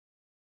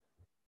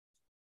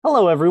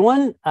Hello,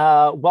 everyone.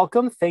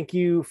 Welcome. Thank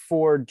you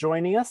for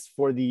joining us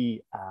for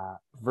the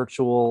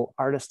virtual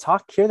artist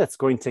talk here that's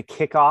going to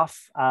kick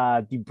off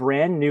the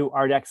brand new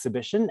art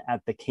exhibition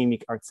at the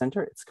Meek Art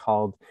Center. It's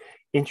called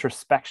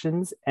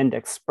Introspections and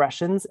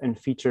Expressions and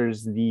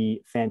features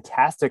the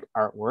fantastic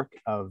artwork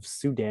of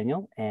Sue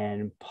Daniel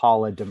and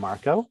Paula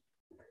DeMarco.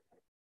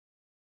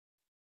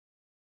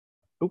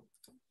 Oops.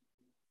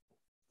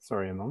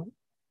 Sorry, a moment.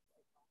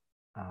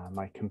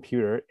 My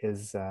computer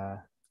is...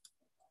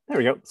 There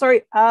we go.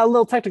 Sorry, a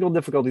little technical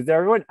difficulties there,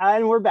 everyone.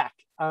 And we're back.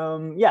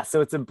 Yeah, so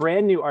it's a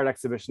brand new art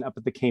exhibition up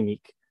at the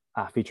Meek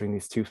featuring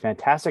these two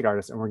fantastic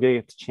artists. And we're going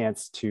to get the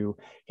chance to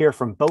hear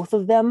from both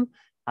of them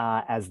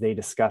as they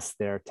discuss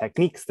their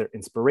techniques, their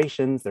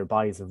inspirations, their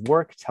bodies of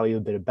work, tell you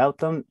a bit about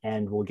them,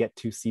 and we'll get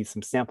to see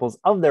some samples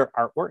of their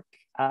artwork.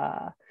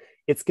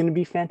 It's going to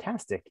be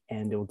fantastic,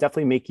 and it will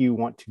definitely make you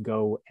want to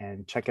go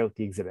and check out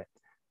the exhibit.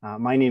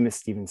 My name is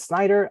Stephen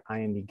Snyder. I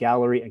am the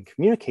Gallery and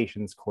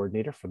Communications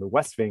Coordinator for the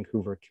West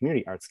Vancouver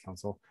Community Arts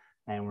Council.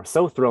 And we're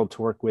so thrilled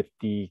to work with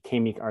the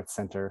Meek Arts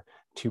Center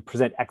to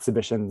present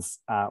exhibitions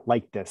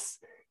like this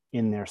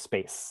in their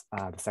space.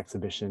 This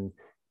exhibition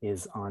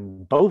is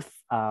on both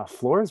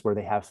floors where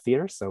they have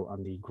theater. So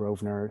on the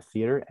Grosvenor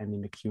Theater and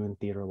the McEwen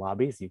Theater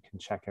lobbies, you can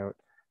check out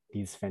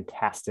these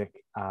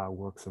fantastic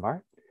works of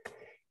art.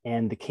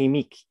 And the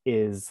Meek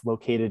is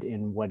located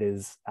in what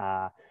is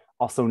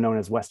also known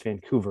as West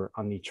Vancouver,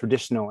 on the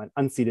traditional and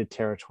unceded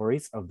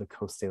territories of the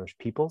Coast Salish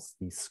peoples,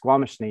 the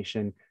Squamish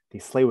Nation, the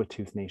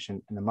Tsleil-Waututh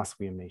Nation, and the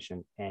Musqueam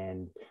Nation.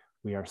 And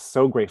we are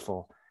so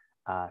grateful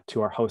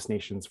to our host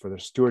nations for their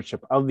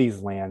stewardship of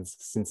these lands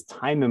since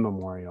time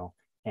immemorial.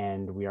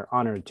 And we are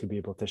honored to be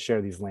able to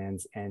share these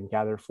lands and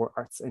gather for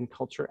arts and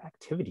culture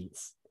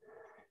activities.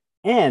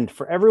 And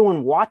for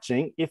everyone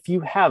watching, if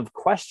you have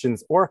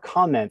questions or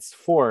comments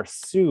for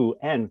Sue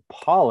and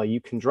Paula,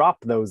 you can drop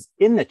those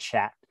in the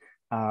chat.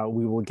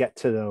 We will get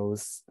to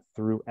those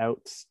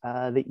throughout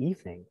the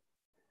evening.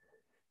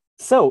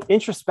 So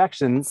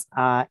Introspections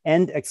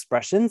and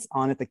Expressions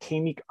on at the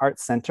Meek Art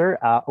Center,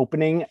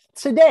 opening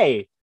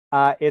today.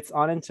 It's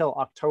on until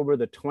October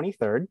the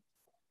 23rd.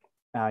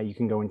 You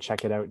can go and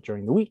check it out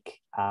during the week.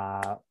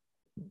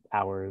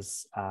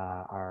 Hours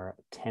are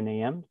 10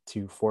 a.m.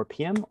 to 4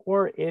 p.m.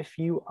 Or if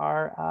you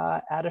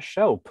are at a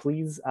show,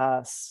 please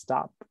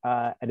stop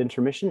at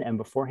intermission and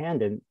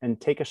beforehand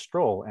and take a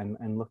stroll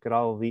and look at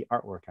all of the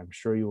artwork. I'm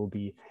sure you will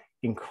be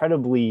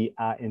incredibly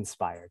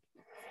inspired.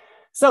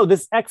 So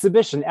this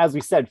exhibition, as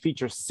we said,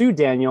 features Sue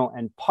Daniel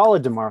and Paula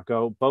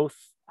DeMarco, both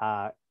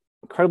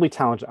incredibly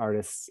talented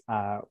artists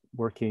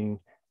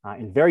working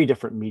in very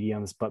different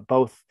mediums, but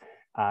both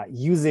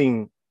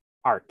using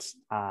art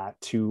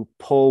to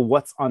pull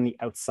what's on the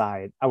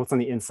outside, what's on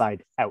the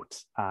inside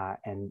out,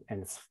 and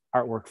it's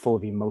artwork full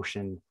of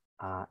emotion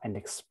and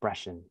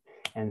expression.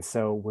 And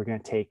so we're going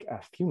to take a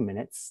few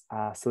minutes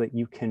so that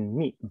you can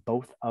meet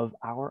both of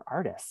our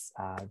artists.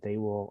 They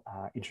will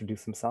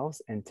introduce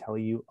themselves and tell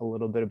you a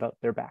little bit about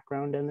their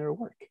background and their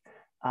work.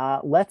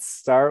 Let's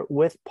start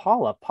with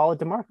Paula. Paula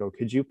DeMarco,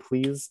 could you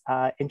please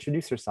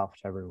introduce yourself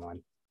to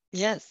everyone?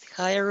 Yes.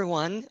 Hi,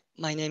 everyone.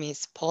 My name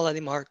is Paula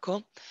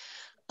DeMarco.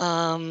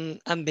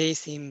 I'm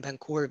based in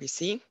Vancouver,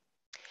 BC.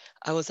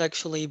 I was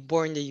actually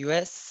born in the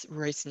US,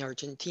 raised in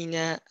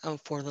Argentina,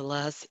 and for the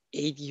last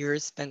 8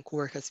 years,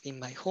 Vancouver has been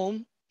my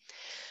home.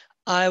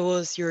 I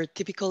was your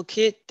typical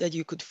kid that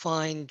you could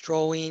find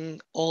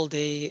drawing all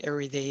day,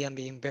 every day, and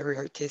being very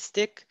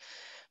artistic.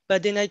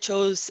 But then I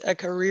chose a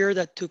career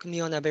that took me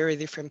on a very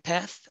different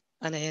path,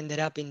 and I ended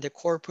up in the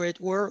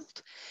corporate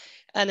world.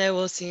 And I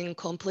was in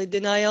complete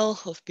denial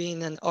of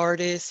being an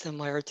artist and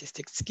my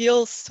artistic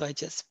skills. So I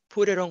just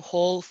put it on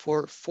hold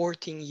for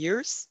 14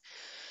 years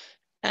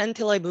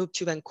until I moved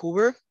to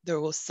Vancouver. There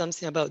was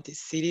something about this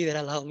city that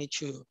allowed me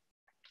to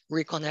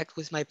reconnect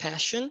with my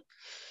passion.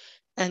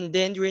 And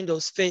then during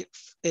those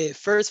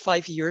first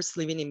 5 years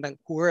living in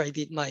Vancouver, I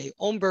did my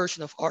own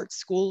version of art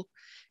school,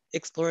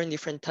 exploring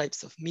different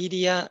types of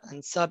media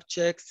and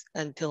subjects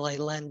until I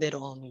landed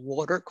on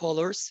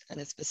watercolors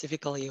and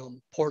specifically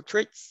on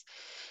portraits.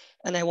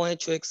 And I wanted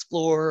to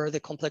explore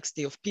the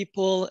complexity of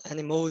people and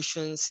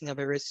emotions in a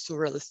very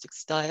surrealistic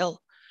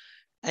style.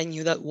 I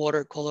knew that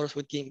watercolors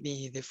would give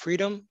me the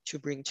freedom to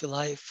bring to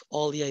life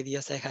all the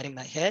ideas I had in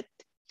my head.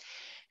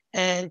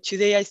 And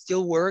today I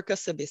still work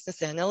as a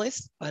business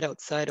analyst, but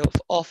outside of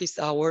office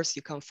hours,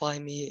 you can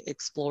find me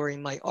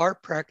exploring my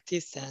art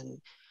practice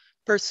and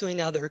pursuing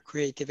other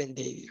creative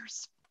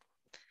endeavors.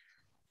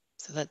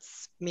 So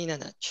that's me in a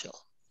nutshell.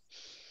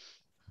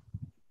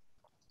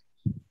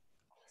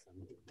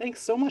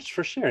 Thanks so much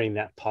for sharing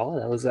that, Paula.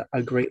 That was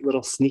a great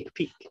little sneak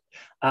peek.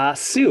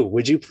 Sue,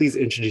 would you please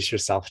introduce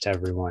yourself to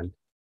everyone?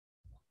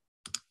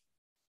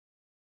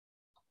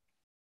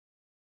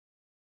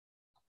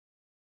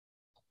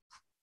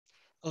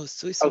 Oh,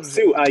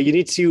 Sue, you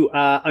need to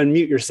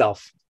unmute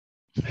yourself.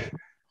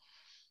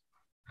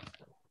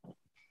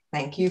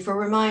 Thank you for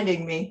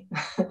reminding me.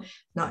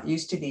 Not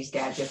used to these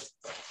gadgets.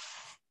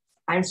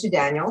 I'm Sue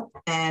Daniel,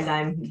 and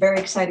I'm very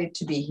excited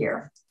to be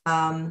here.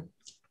 I've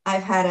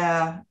had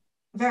a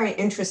very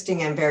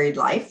interesting and varied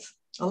life,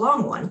 a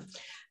long one.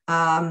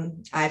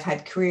 I've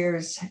had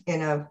careers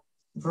in a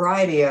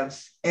variety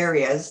of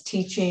areas,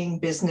 teaching,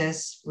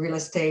 business, real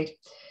estate.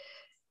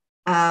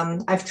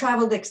 I've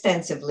traveled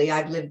extensively.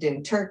 I've lived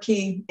in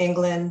Turkey,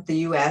 England, the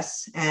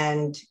US,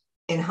 and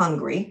in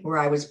Hungary, where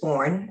I was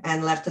born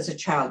and left as a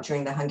child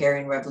during the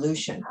Hungarian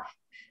Revolution.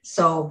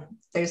 So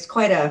there's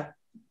quite a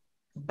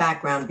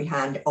background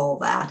behind all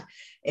that.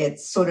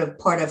 It's sort of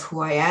part of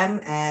who I am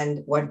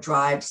and what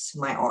drives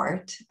my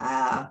art,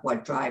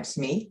 what drives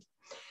me.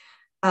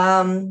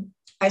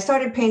 I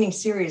started painting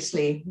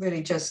seriously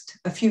really just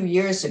a few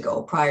years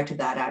ago. Prior to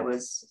that, I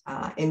was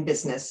in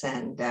business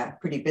and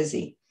pretty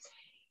busy.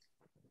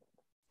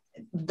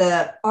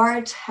 The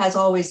art has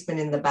always been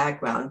in the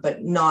background,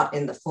 but not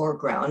in the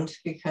foreground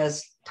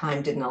because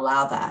time didn't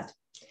allow that.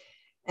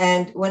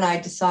 And when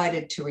I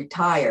decided to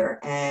retire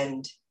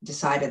and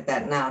decided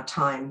that now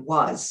time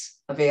was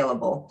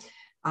available,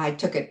 I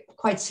took it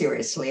quite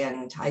seriously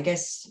and I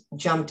guess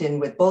jumped in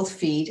with both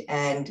feet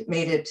and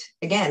made it,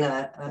 again,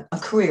 a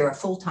career, a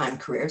full-time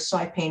career. So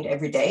I paint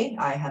every day.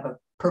 I have a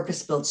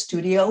purpose-built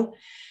studio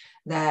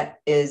that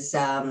is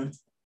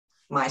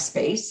my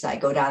space. I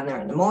go down there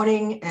in the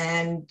morning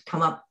and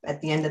come up at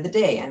the end of the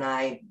day, and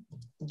I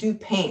do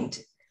paint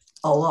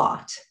a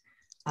lot.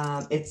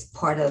 It's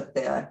part of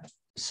the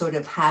sort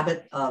of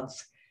habit of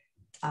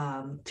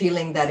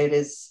feeling that it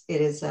is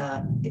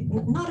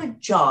not a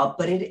job,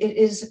 but it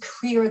is a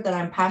career that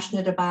I'm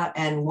passionate about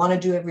and want to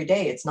do every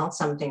day. It's not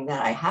something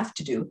that I have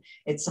to do.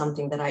 It's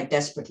something that I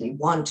desperately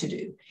want to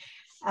do.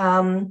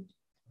 From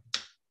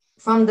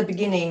the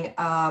beginning,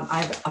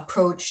 I've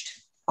approached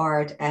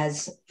art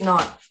as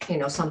not,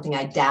 something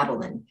I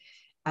dabble in.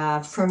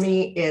 For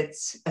me,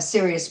 it's a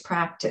serious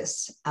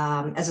practice,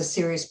 as a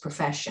serious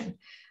profession.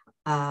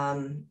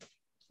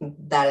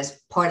 That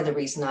is part of the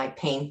reason I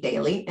paint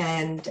daily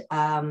and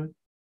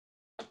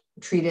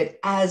treat it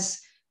as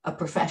a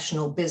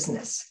professional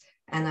business,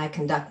 and I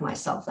conduct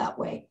myself that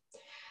way.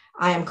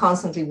 I am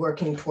constantly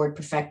working toward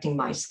perfecting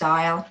my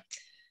style.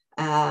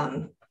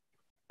 I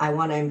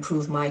want to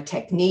improve my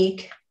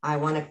technique. I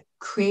want to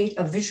create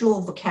a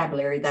visual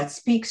vocabulary that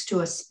speaks to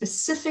a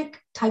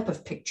specific type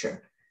of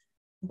picture,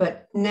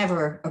 but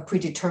never a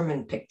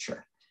predetermined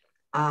picture.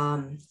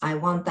 I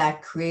want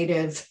that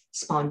creative,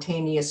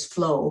 spontaneous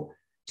flow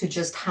to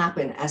just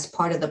happen as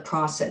part of the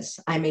process.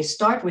 I may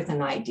start with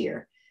an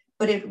idea,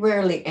 but it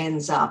rarely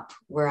ends up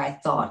where I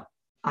thought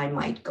I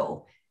might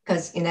go,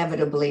 because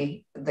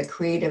inevitably the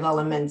creative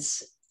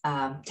elements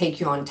take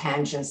you on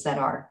tangents that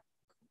are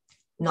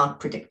not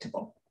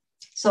predictable.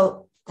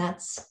 So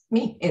that's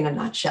me in a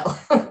nutshell.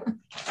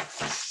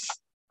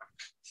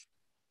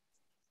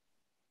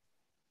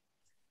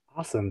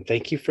 Awesome.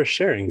 Thank you for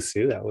sharing,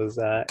 Sue. That was,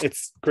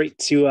 it's great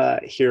to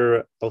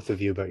hear both of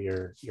you about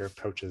your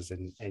approaches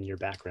and your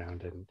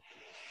background, and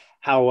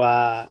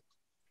how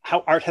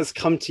art has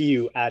come to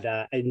you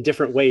at in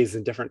different ways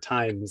and different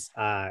times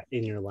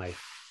in your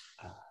life.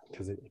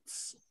 Because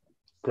it's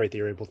great that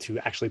you're able to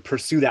actually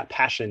pursue that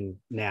passion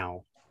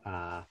now,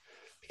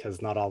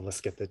 because not all of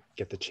us get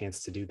the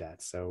chance to do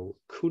that. So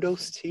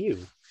kudos to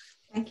you.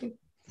 Thank you.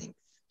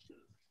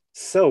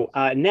 So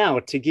now,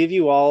 to give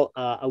you all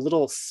a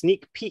little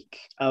sneak peek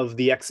of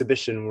the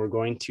exhibition, we're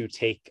going to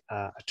take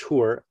a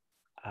tour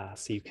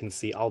so you can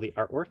see all the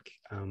artwork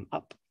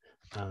up.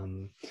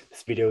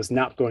 This video is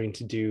not going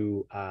to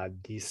do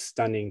these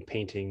stunning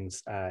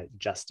paintings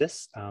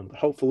justice, but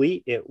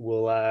hopefully it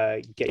will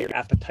get your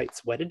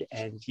appetites whetted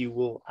and you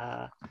will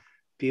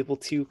be able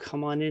to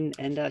come on in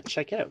and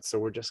check it out. So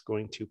we're just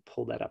going to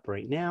pull that up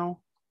right now.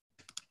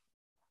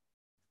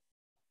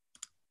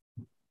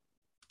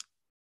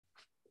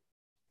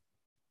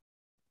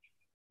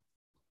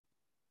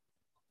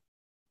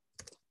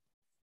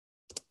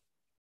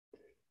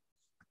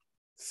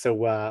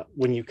 So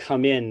when you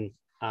come in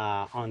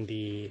on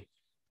the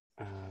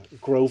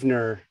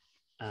Grosvenor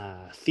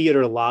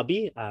Theater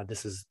lobby,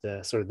 this is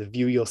the sort of the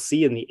view you'll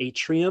see in the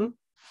atrium.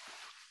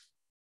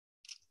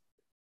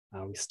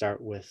 We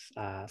start with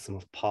some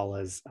of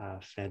Paula's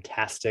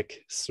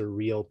fantastic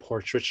surreal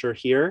portraiture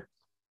here.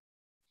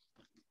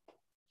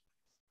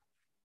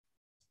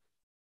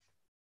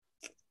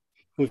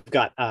 We've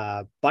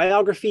got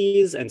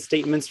biographies and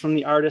statements from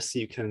the artists, so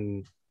you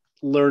can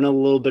learn a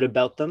little bit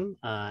about them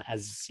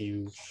as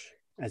you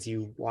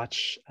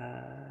watch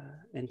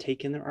and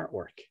take in their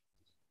artwork.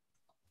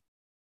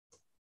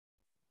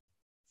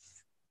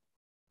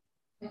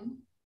 Mm-hmm.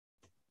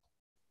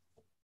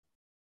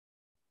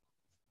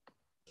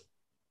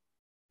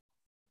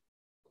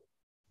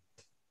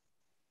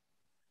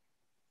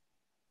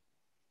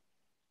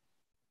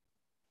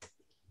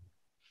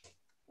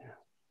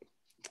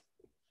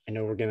 I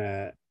know we're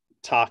gonna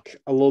talk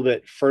a little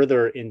bit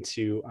further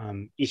into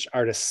each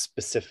artist's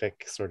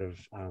specific sort of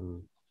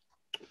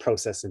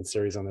process and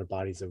series on their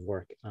bodies of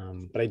work.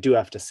 But I do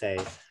have to say,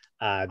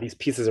 these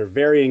pieces are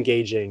very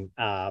engaging,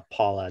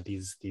 Paula.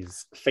 These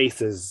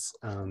faces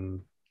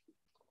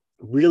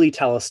really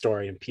tell a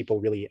story, and people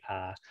really,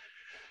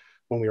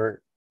 when we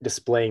were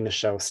displaying the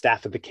show,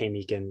 staff at the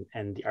Meek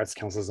and the Arts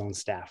Council's own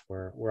staff,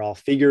 we're all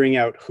figuring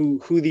out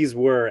who these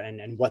were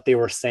and what they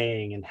were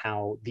saying and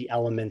how the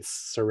elements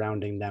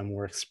surrounding them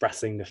were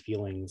expressing the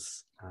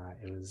feelings.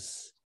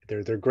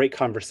 They're great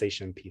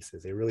conversation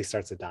pieces. It really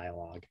starts a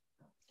dialogue.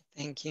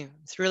 Thank you.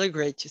 It's really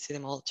great to see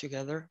them all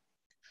together.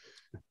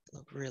 They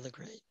look really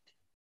great.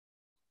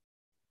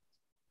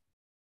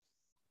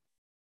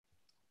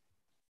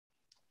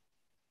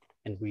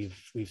 And we've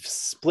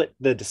split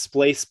the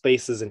display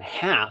spaces in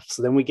half.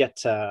 So then we get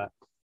to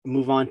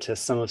move on to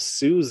some of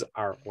Sue's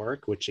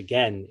artwork, which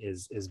again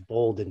is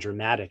bold and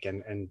dramatic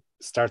and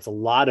starts a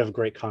lot of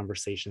great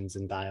conversations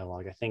and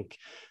dialogue. I think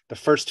the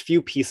first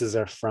few pieces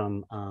are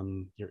from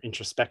your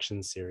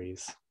Introspection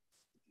series.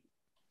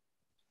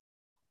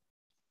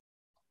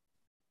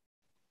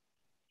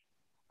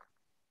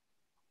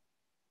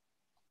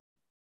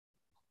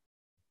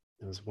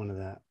 It was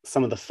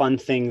some of the fun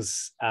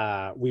things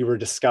we were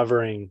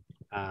discovering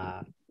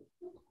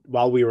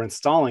while we were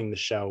installing the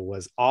show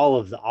was all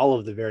of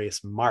the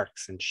various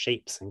marks and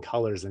shapes and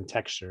colors and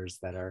textures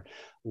that are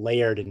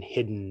layered and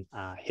hidden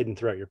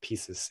throughout your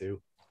pieces,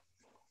 Sue.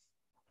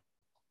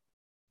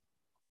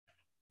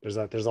 There's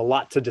a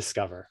lot to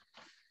discover.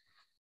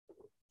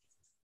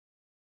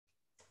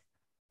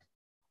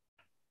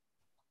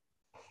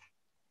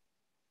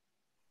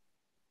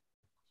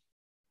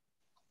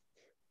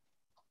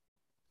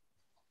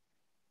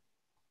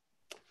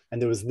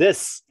 And there was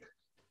this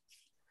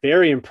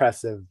very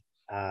impressive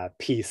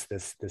piece,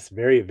 this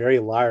very, very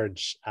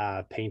large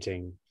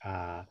painting,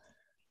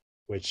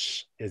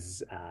 which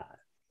is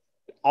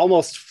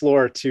almost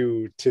floor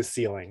to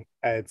ceiling.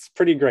 It's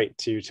pretty great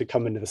to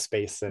come into the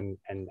space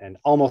and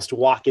almost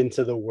walk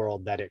into the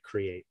world that it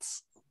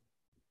creates.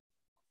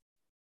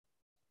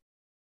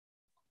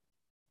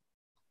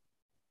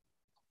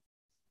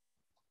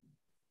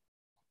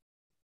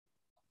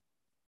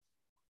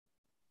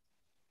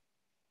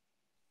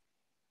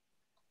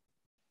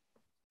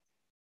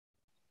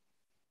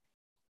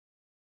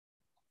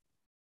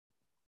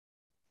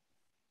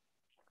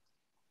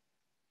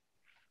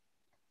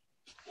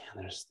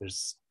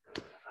 There's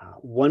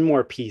one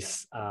more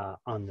piece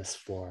on this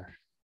floor.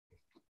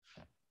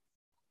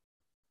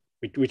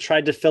 We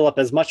tried to fill up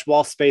as much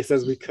wall space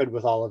as we could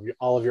with all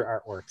of your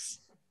artworks.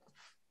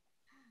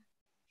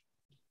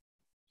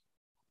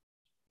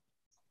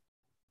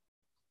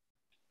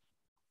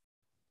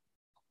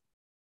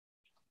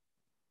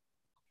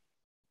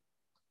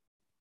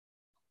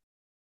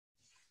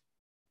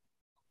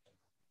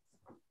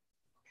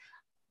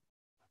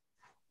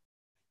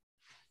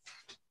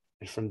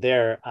 And from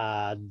there,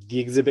 the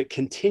exhibit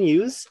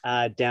continues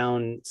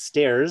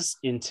downstairs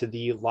into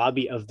the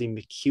lobby of the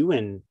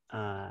McEwen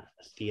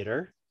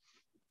Theater.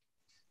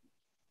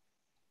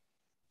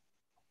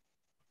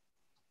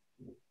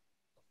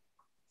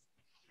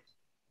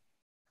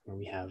 Where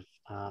we have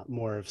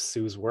more of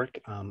Sue's work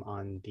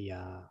on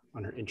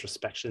her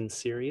Introspection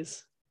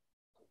series.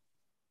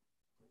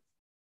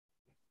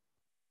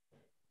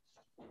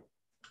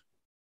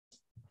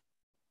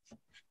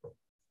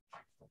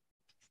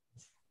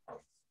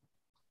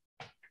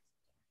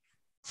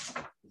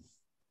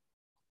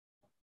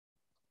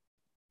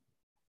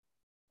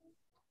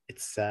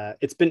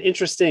 It's been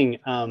interesting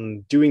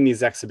doing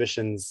these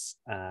exhibitions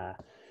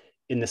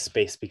in this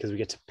space because we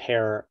get to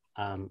pair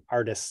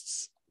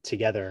artists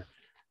together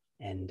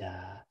and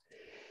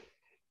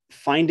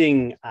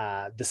finding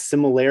the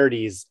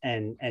similarities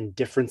and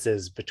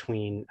differences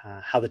between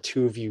how the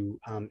two of you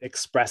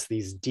express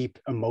these deep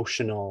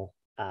emotional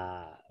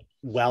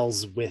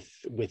wells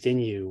within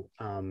you.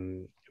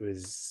 It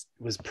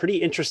was pretty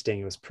interesting.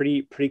 It was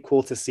pretty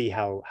cool to see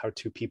how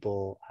two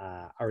people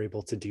are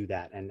able to do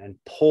that and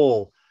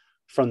pull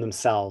from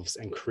themselves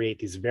and create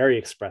these very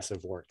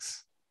expressive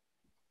works.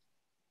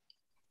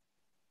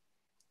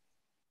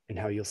 And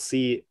how you'll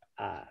see,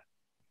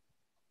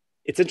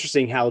 it's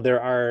interesting how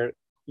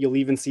you'll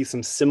even see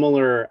some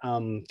similar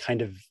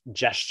kind of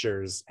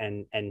gestures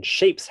and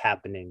shapes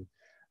happening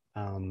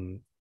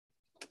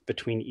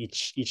between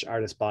each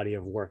artist's body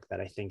of work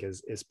that I think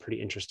is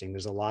pretty interesting.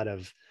 There's a lot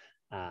of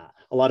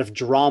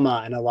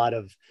drama and a lot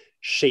of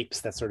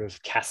shapes that sort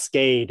of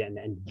cascade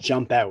and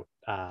jump out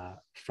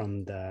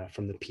from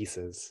the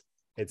pieces.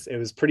 It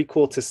was pretty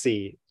cool to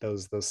see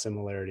those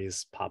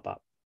similarities pop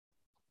up.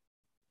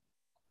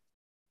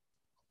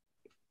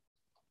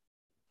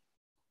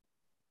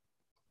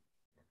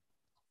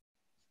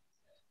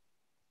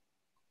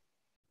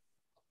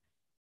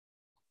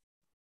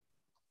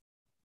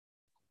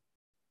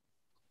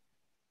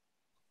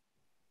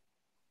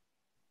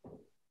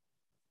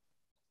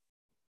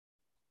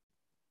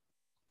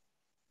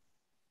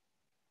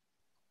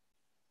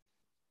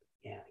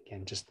 Yeah,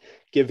 again, just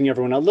giving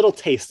everyone a little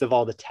taste of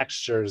all the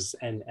textures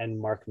and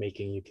mark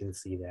making you can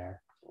see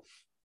there.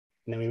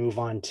 And then we move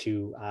on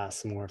to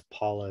some more of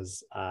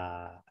Paula's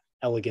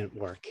elegant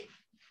work.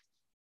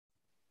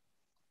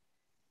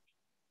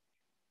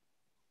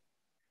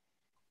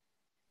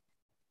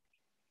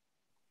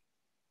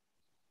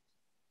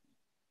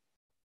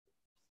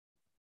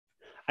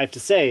 I have to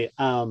say,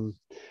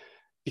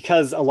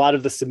 because a lot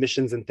of the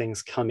submissions and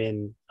things come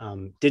in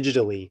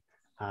digitally,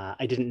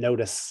 I didn't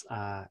notice,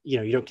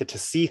 you don't get to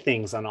see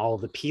things on all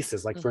of the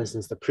pieces. Like, for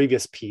instance, the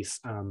previous piece,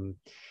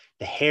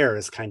 the hair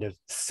is kind of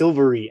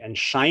silvery and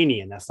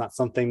shiny, and that's not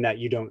something that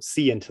you don't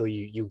see until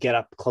you get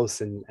up close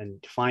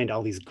and find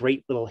all these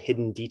great little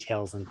hidden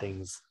details and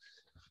things,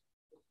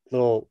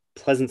 little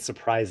pleasant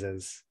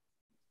surprises.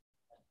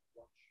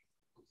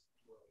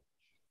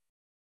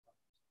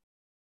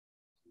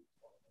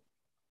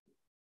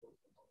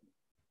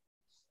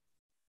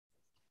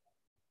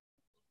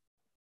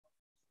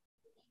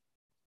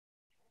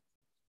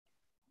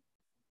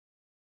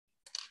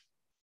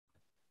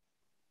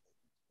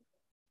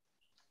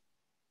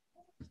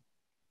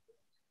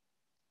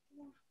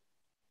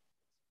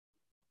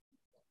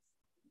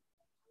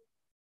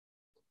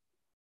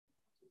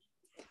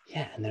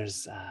 Yeah, and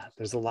there's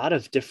a lot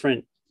of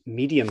different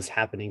mediums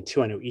happening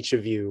too. I know each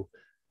of you,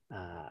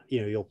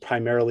 you'll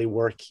primarily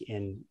work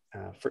in,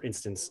 for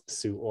instance,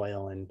 Sue,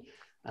 oil, and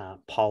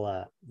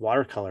Paula,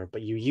 watercolor,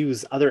 but you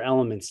use other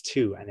elements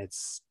too, and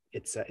it's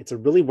a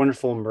really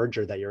wonderful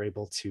merger that you're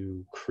able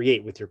to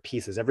create with your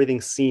pieces. Everything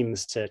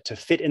seems to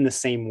fit in the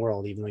same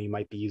world, even though you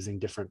might be using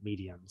different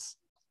mediums.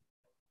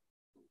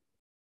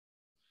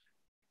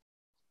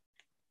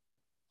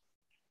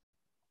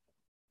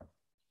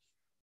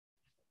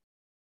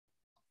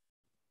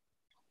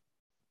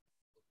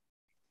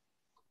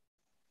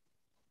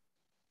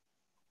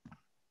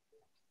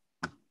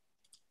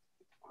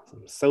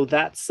 So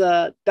that's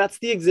the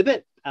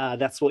exhibit.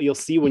 That's what you'll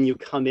see when you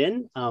come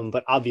in.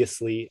 But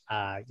obviously,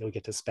 you'll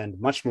get to spend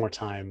much more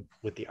time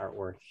with the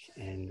artwork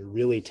and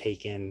really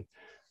take in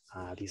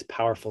these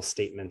powerful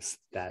statements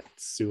that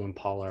Sue and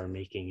Paula are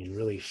making, and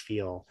really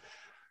feel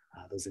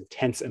those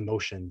intense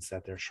emotions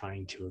that they're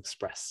trying to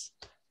express.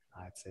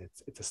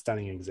 It's a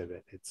stunning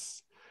exhibit.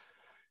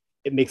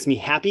 It makes me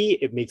happy,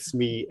 it makes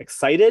me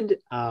excited,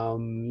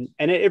 and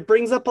it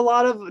brings up a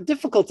lot of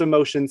difficult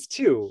emotions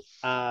too,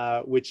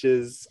 which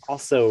is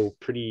also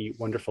pretty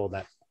wonderful,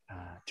 that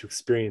to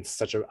experience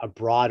such a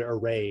broad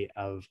array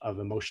of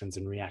emotions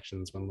and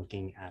reactions when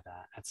looking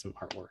at some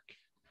artwork.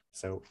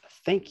 So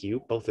thank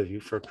you, both of you,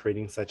 for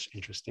creating such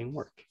interesting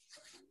work.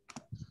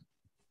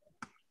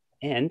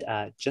 And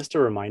just a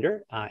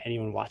reminder,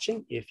 anyone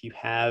watching, if you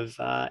have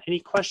any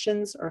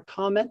questions or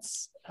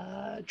comments,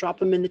 drop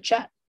them in the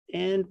chat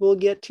and we'll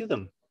get to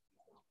them.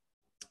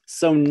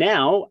 So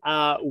now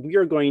we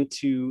are going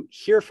to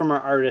hear from our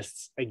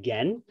artists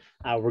again.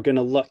 We're going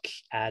to look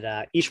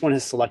at, each one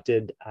has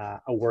selected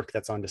a work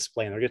that's on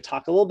display, and we're going to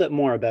talk a little bit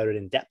more about it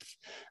in depth,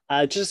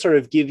 just to sort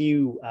of give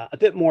you a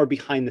bit more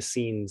behind the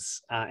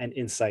scenes and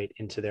insight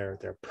into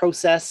their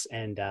process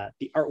and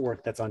the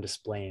artwork that's on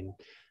display, and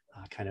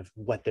kind of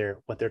what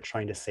they're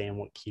trying to say and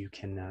what you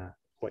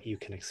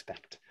can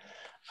expect.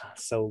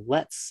 So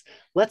let's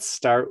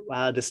start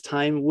this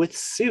time with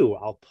Sue.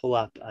 I'll pull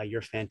up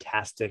your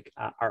fantastic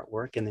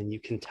artwork, and then you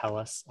can tell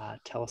us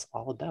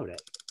all about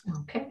it.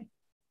 Okay.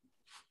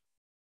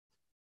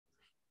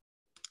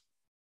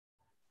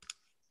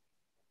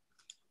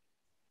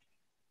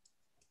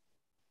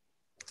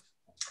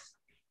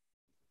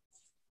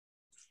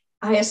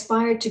 I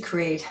aspire to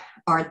create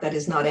art that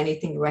is not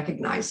anything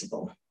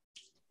recognizable.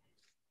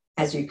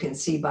 As you can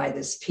see by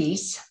this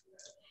piece,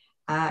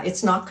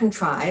 it's not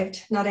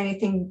contrived, not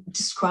anything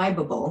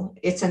describable.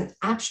 It's an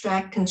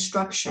abstract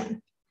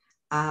construction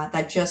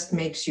that just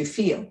makes you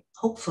feel.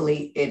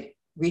 Hopefully it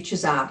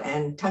reaches out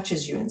and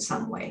touches you in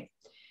some way.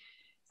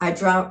 I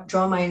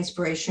draw my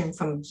inspiration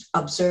from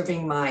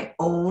observing my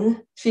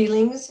own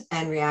feelings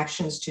and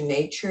reactions to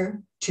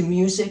nature, to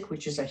music,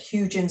 which is a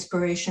huge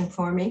inspiration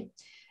for me,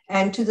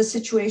 and to the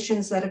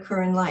situations that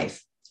occur in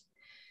life.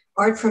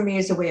 Art for me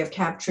is a way of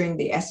capturing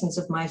the essence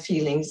of my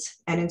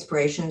feelings and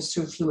inspirations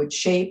through fluid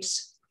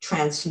shapes,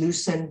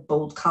 translucent,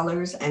 bold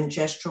colors, and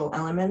gestural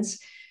elements,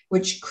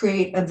 which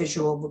create a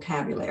visual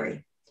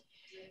vocabulary.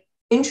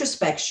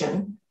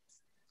 Introspection,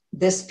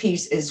 this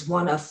piece is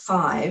one of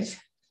 5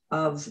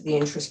 of the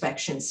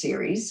Introspection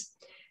series.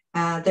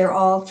 They're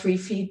all 3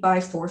 feet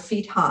by 4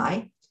 feet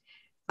high.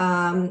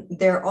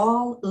 They're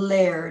all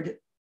layered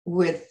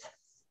with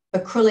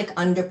acrylic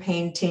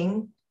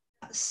underpainting,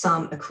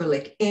 some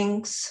acrylic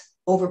inks,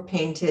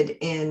 overpainted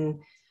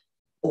in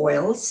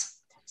oils,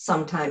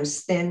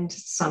 sometimes thin,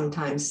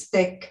 sometimes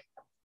thick,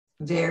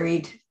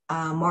 varied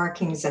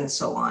markings, and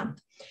so on.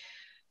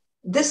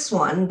 This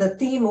one, the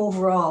theme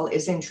overall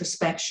is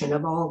introspection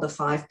of all the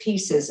 5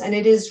 pieces, and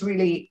it is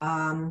really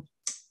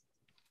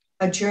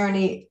a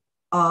journey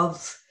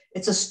of,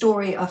 it's a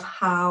story of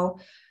how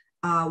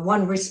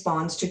one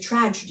responds to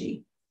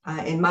tragedy.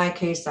 In my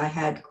case, I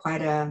had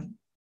quite a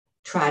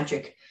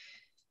tragic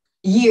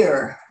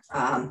year,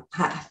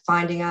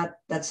 finding out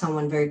that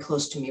someone very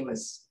close to me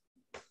was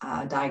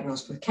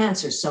diagnosed with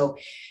cancer. So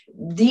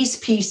these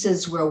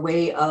pieces were a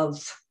way of,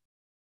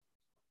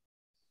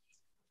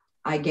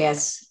 I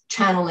guess,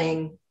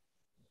 channeling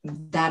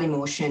that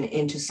emotion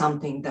into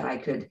something that I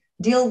could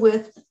deal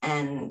with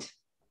and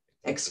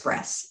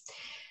express.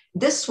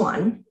 This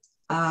one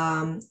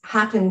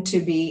happened to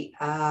be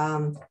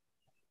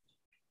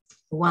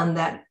one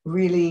that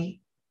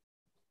really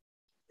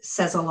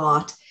says a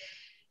lot.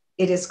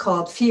 It is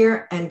called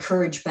Fear and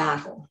Courage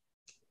Battle.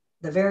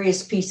 The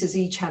various pieces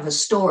each have a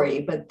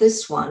story, but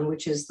this one,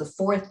 which is the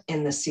fourth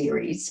in the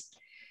series,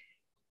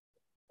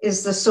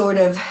 is the sort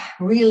of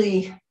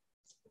really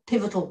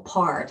pivotal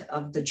part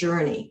of the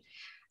journey.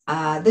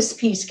 This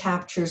piece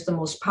captures the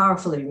most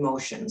powerful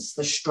emotions,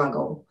 the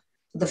struggle,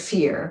 the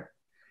fear,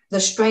 the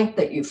strength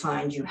that you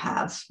find you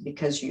have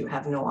because you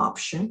have no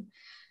option,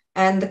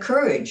 and the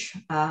courage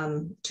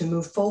to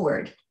move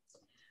forward.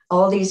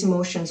 All these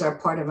emotions are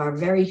part of our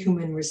very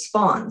human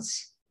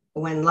response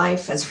when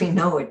life, as we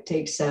know it,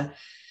 takes an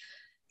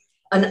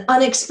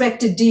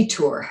unexpected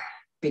detour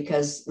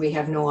because we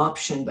have no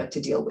option but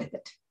to deal with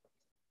it.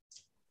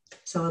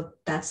 So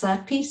that's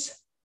that piece.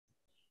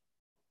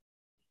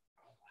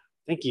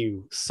 Thank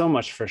you so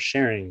much for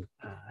sharing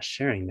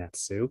that,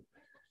 Sue.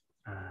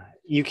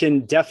 You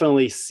can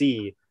definitely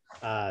see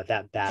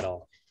that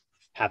battle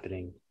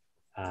happening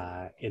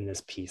in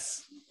this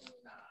piece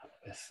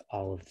with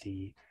all of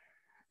the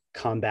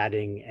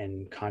combating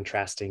and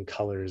contrasting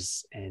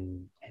colors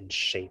and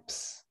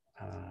shapes.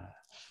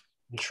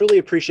 I truly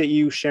appreciate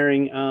you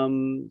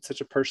sharing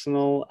such a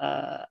personal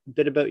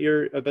bit about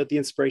the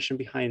inspiration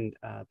behind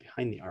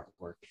the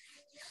artwork,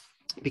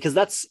 because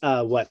that's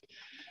what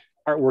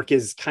artwork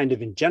is kind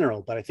of in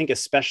general, but I think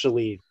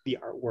especially the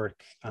artwork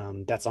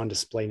that's on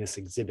display in this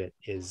exhibit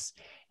is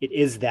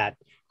that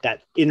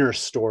inner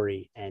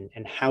story, and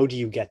how do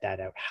you get that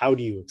out? How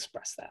do you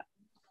express that?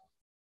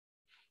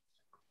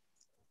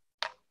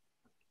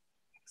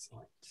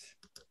 Excellent.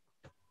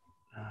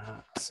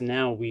 So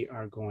now we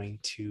are going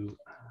to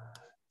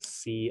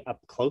see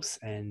up close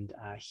and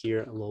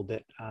hear a little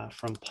bit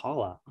from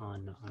Paula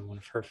on one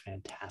of her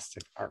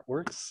fantastic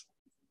artworks.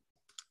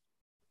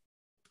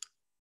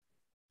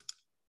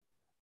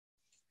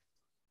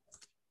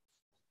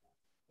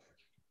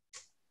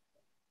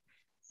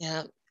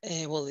 Yeah,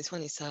 well, this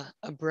one is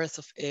a breath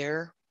of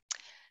air.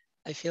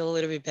 I feel a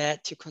little bit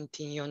bad to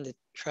continue on the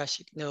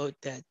tragic note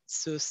that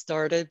Sue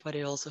started, but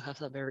it also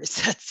has a very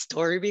sad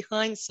story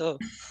behind. So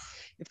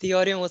if the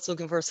audience was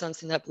looking for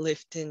something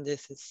uplifting,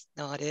 this is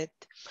not it.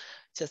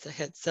 Just a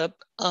heads up.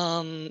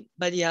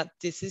 But yeah,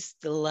 this is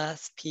the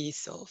last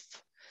piece of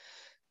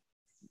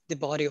the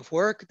body of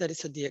work that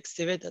is at the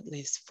exhibit, at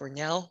least for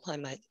now. I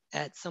might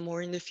add some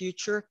more in the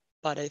future,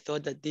 but I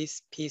thought that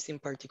this piece in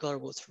particular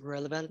was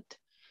relevant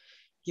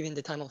given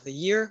the time of the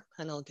year,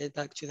 and I'll get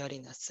back to that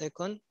in a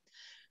second.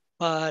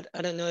 But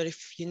I don't know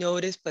if you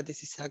noticed, but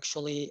this is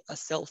actually a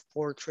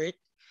self-portrait.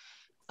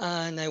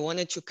 And I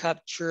wanted to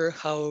capture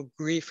how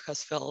grief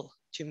has felt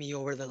to me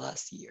over the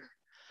last year.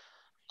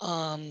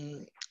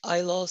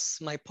 I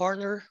lost my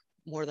partner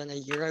more than a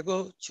year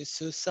ago to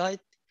suicide,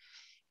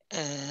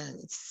 and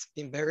it's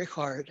been very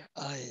hard.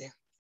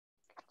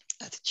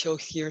 At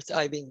choke tears,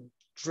 I've been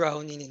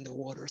drowning in the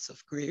waters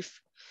of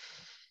grief.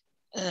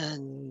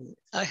 And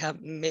I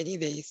have many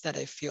days that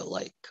I feel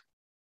like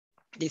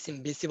this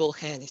invisible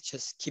hand is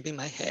just keeping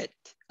my head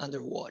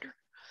underwater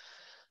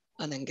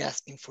and I'm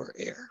gasping for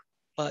air.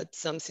 But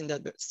something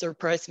that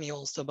surprised me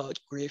also about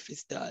grief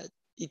is that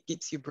it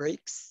gives you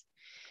breaks.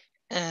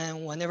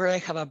 And whenever I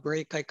have a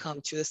break, I come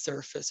to the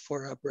surface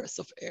for a breath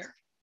of air.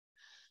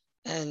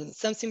 And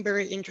something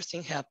very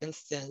interesting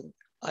happens then.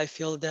 I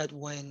feel that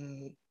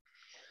when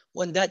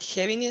that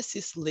heaviness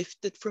is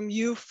lifted from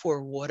you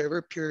for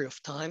whatever period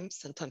of time,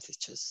 sometimes it's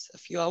just a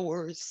few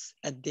hours,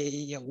 a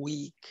day, a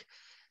week,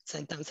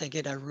 sometimes I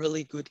get a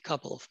really good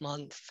couple of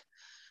months,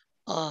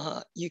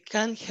 you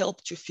can't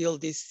help to feel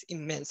this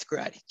immense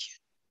gratitude.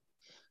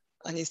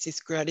 And it's this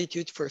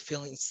gratitude for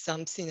feeling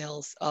something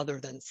else other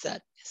than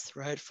sadness,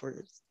 right?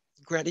 For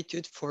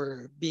gratitude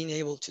for being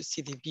able to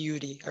see the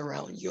beauty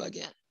around you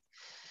again,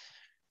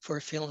 for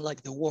feeling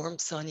like the warm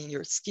sun in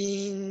your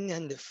skin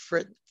and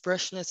the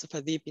freshness of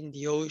a dip in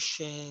the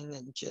ocean,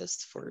 and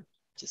just for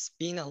just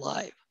being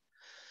alive.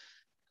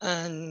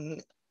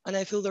 And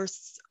I feel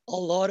there's a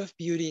lot of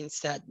beauty in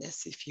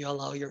sadness if you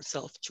allow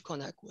yourself to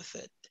connect with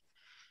it.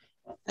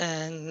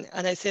 And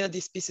I say that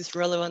this piece is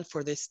relevant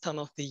for this time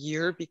of the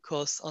year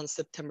because on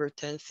September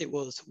 10th, it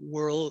was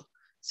World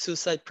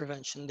Suicide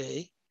Prevention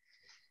Day.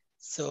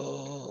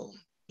 So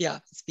yeah,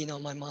 it's been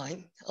on my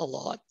mind a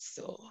lot.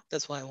 So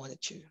that's why I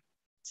wanted to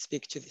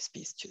speak to this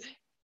piece today.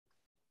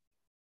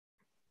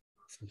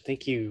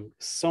 Thank you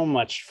so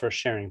much for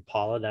sharing,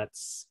 Paula.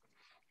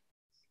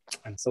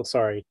 I'm so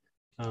sorry.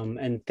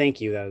 And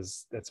thank you.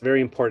 That's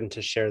very important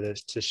to share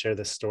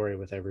this story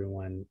with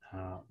everyone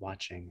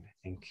watching. I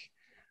think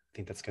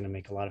that's going to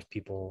make a lot of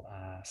people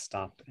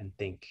stop and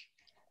think.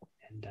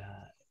 And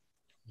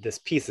this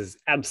piece is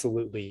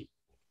absolutely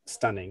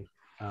stunning.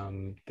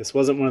 This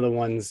wasn't one of the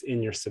ones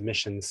in your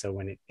submission, so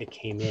when it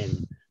came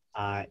in,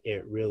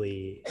 it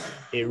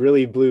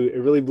really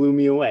blew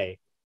me away.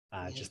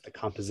 Just the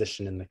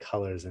composition and the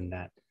colors, and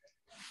that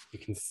you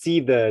can see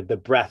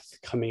the breath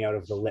coming out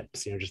of the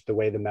lips. Just the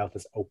way the mouth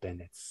is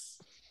open. It's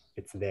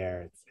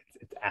there.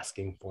 It's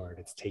asking for it.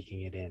 It's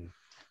taking it in.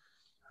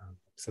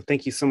 So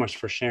thank you so much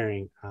for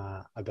sharing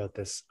about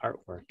this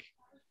artwork.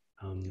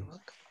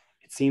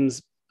 it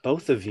seems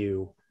both of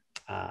you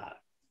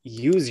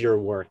use your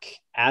work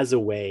as a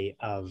way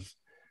of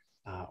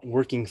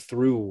working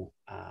through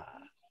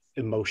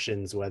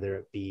emotions, whether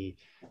it be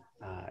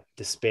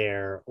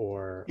despair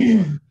or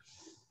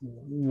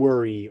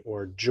worry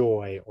or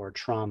joy or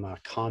trauma,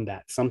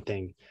 combat,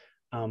 something.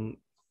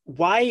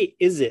 Why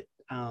is it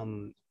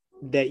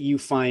that you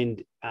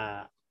find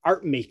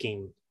art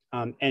making,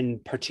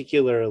 and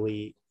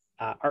particularly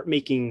art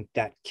making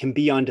that can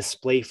be on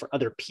display for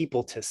other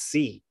people to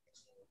see,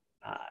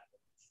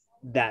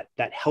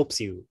 that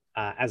helps you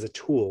as a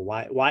tool?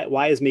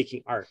 Why is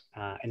making art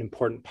an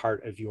important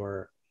part of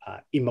your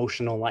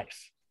emotional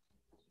life?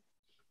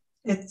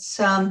 It's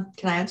can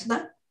I answer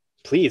that?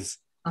 Please.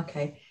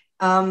 Okay.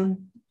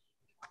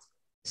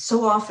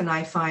 So often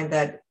I find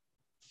that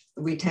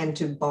we tend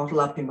to bottle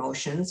up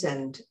emotions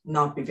and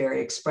not be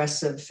very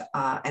expressive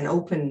and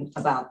open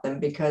about them,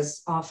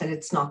 because often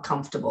it's not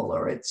comfortable,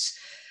 or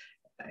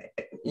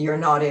you're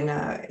not in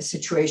a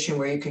situation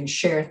where you can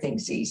share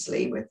things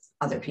easily with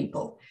other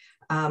people.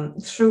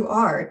 Through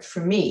art,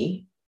 for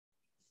me,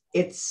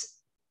 it's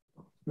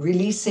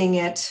releasing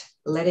it,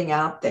 letting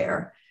out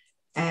there,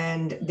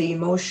 and the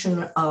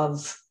emotion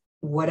of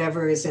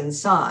whatever is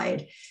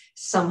inside,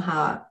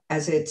 somehow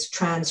as it's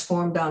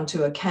transformed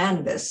onto a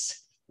canvas,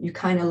 you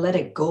kind of let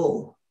it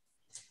go.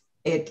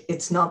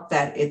 It's not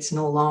that it's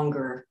no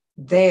longer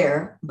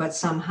there, but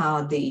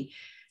somehow the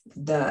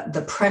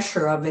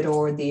pressure of it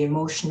or the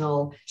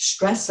emotional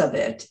stress of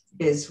it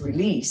is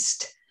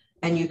released,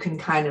 and you can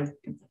kind of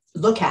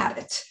look at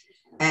it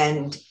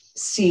and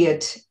see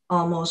it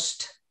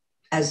almost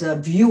as a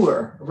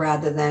viewer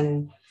rather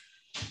than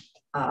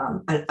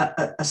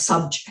a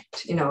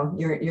subject. You know,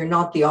 you're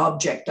not the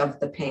object of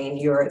the pain,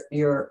 you're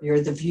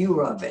the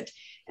viewer of it.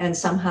 And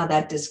somehow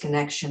that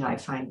disconnection I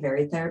find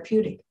very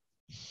therapeutic.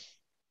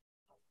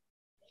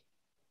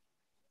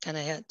 Can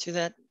I add to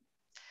that?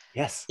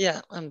 Yes.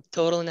 Yeah, I'm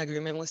totally in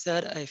agreement with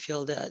that. I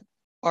feel that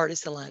art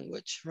is a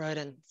language, right?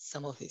 And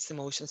some of these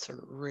emotions are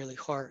really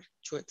hard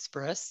to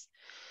express.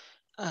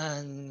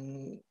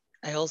 And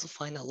I also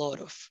find a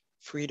lot of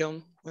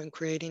freedom when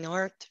creating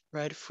art,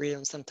 right?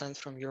 Freedom sometimes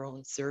from your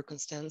own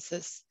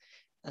circumstances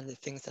and the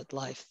things that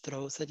life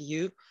throws at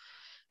you.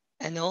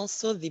 And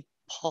also the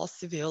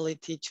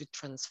possibility to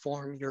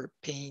transform your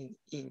pain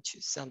into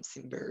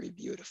something very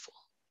beautiful.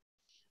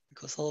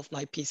 Because all of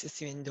my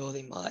pieces, even though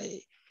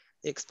they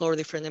explore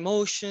different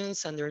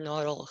emotions and they're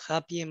not all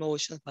happy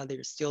emotions, but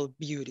there's still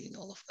beauty in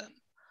all of them.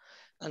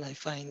 And I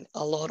find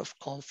a lot of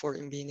comfort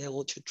in being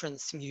able to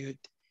transmute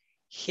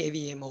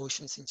heavy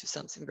emotions into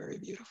something very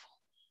beautiful.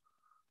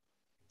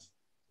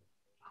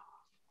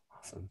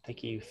 Awesome.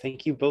 Thank you.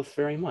 Thank you both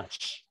very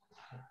much.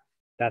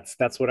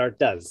 That's what art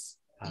does.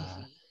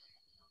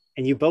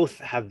 And you both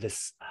have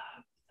this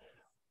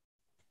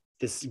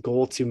this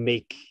goal to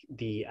make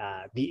the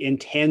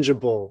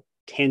intangible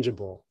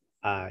tangible.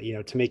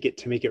 To make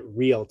it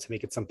real, to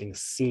make it something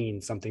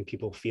seen, something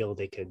people feel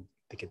they could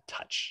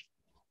touch.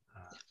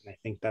 And I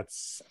think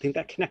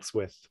that connects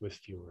with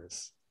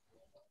viewers.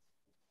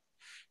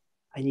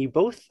 And you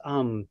both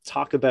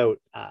talk about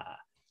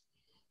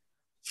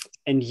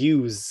and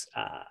use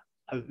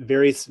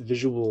various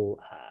visual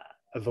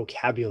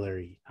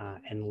vocabulary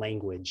and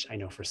language. I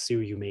know for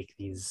Sue, you make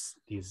these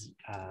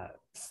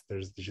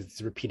there's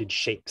repeated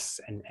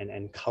shapes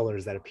and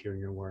colors that appear in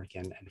your work,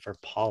 and for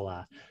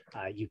Paula,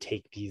 you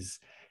take these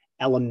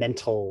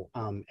elemental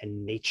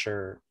and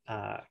nature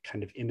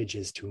kind of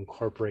images to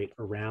incorporate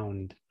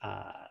around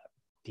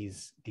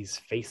these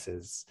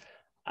faces.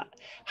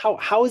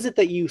 How is it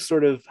that you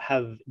sort of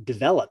have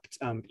developed,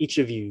 each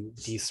of you,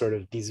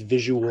 these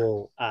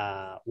visual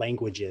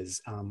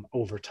languages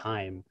over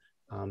time,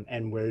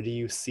 and where do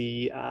you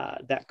see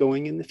that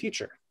going in the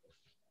future?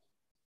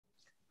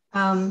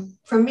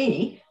 For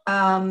me,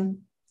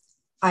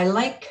 I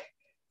like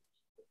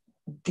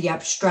the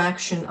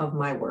abstraction of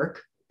my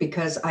work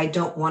because I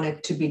don't want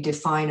it to be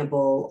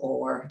definable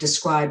or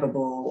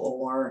describable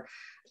or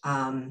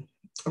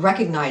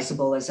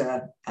recognizable as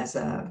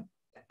a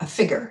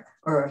figure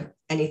or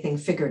anything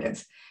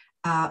figurative.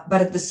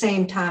 But at the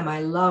same time, I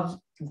love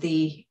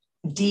the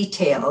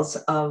details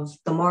of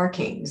the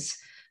markings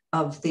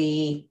of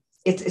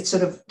it's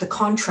sort of the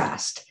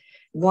contrast.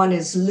 One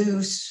is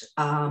loose,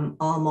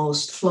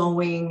 almost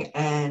flowing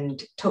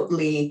and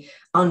totally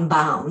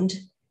unbound.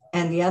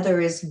 And the other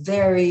is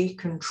very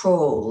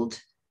controlled,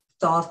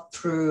 thought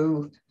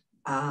through,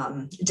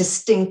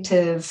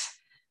 distinctive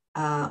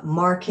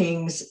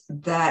markings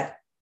that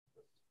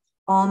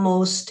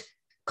almost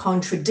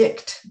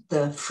contradict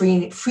the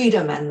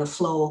freedom and the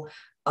flow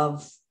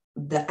of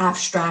the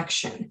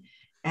abstraction.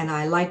 And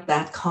I like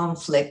that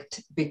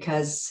conflict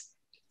because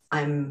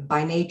I'm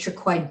by nature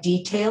quite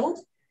detailed.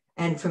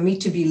 And for me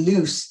to be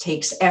loose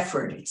takes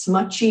effort. It's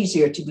much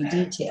easier to be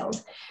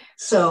detailed.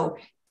 So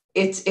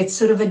it's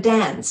sort of a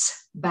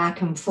dance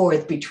back and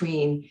forth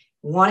between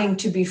wanting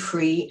to be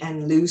free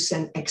and loose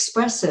and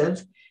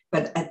expressive.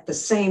 But at the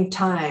same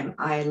time,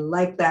 I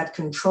like that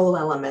control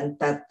element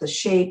that the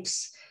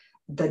shapes,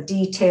 the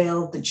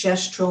detail, the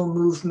gestural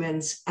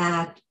movements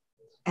add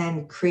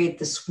and create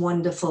this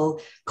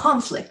wonderful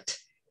conflict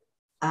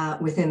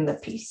within the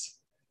piece.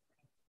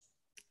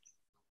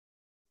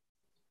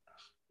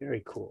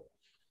 Very cool.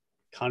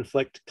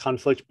 Conflict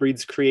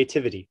breeds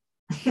creativity.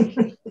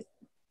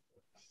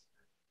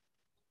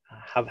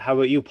 How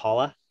about you,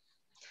 Paula?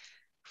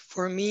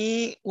 For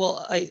me,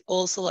 well, I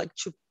also like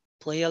to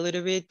play a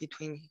little bit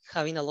between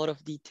having a lot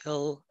of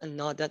detail and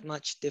not that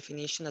much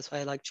definition. That's why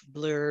I like to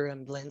blur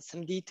and blend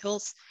some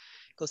details.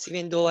 Because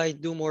even though I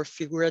do more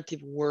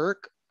figurative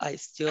work, I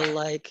still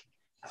like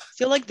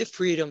the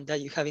freedom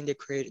that you have in the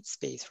creative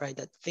space, right?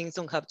 That things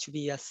don't have to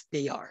be as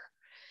they are.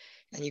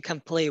 And you can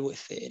play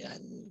with it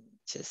and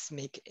just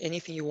make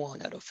anything you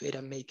want out of it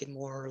and make it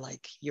more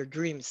like your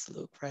dreams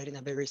look, right? In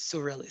a very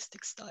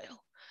surrealistic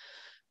style.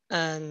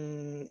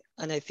 And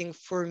I think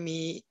for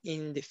me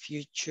in the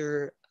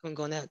future, I'm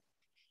gonna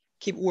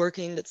keep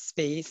working in that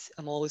space.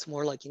 I'm always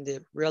more like in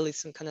the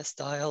realism kind of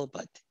style,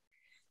 but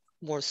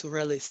more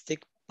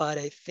surrealistic. But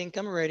I think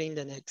I'm ready in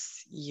the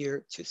next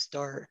year to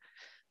start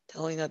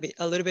telling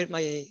a little bit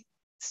my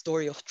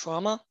story of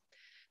trauma.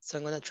 So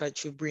I'm gonna try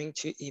to bring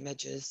to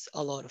images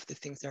a lot of the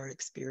things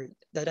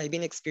that I've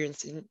been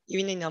experiencing,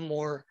 even in a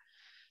more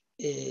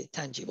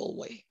tangible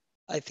way.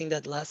 I think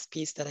that last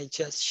piece that I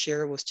just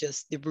shared was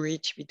just the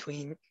bridge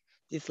between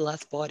this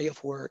last body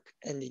of work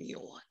and the new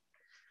one.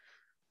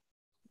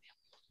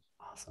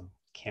 Awesome.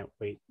 Can't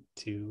wait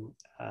to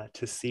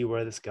see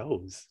where this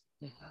goes.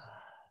 Mm-hmm.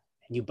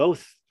 And you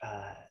both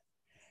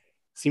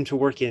seem to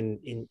work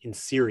in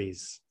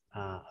series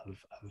of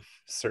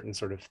certain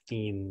sort of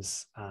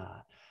themes.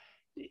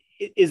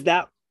 Is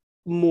that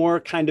more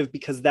kind of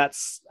because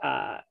that's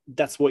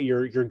what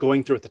you're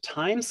going through at the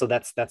time, so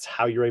that's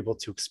how you're able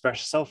to express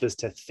yourself, is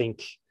to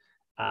think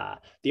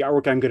the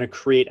artwork I'm going to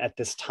create at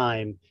this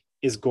time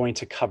is going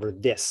to cover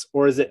this?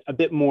 Or is it a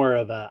bit more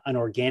of an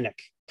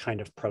organic kind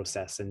of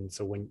process, and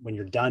so when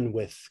you're done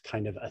with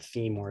kind of a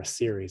theme or a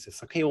series,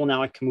 it's okay, well,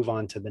 now I can move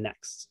on to the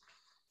next?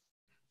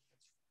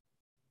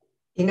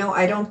 You know,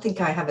 I don't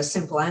think I have a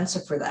simple answer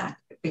for that,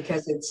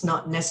 because it's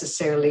not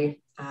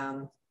necessarily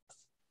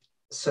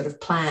sort of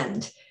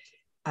planned.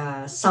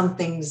 Some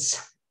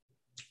things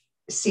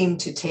seem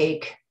to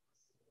take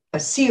a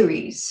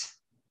series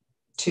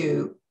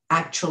to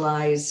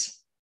actualize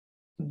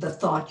the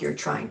thought you're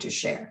trying to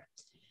share.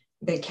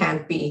 They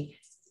can't be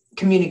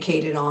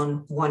communicated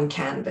on one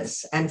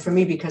canvas. And for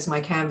me, because my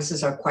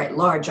canvases are quite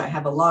large, I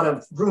have a lot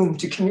of room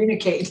to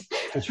communicate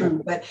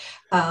through. But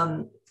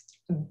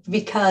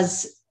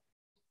because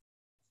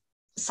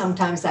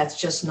sometimes that's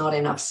just not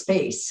enough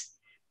space.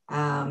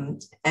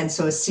 And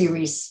so a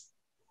series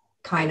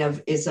kind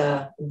of is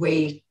a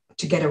way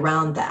to get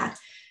around that.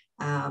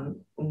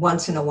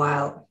 Once in a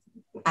while,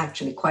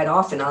 actually quite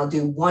often, I'll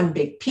do one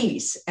big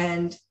piece.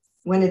 And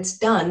when it's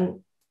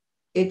done,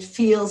 it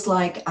feels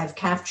like I've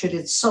captured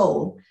its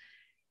soul,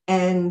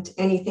 and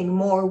anything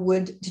more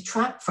would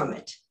detract from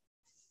it.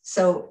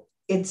 So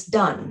it's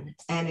done,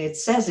 and it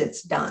says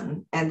it's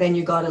done, and then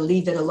you got to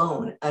leave it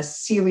alone. A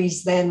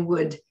series then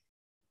would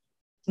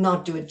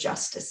not do it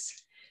justice.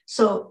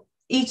 So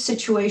each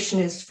situation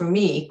is, for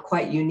me,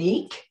 quite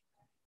unique.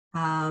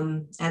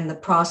 And the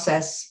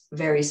process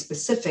very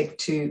specific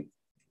to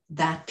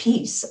that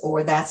piece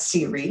or that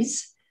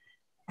series.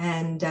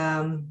 And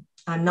I'm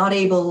not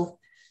able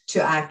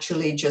to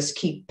actually just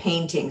keep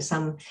painting.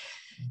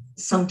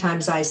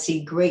 Sometimes I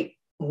see great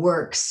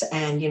works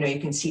and, you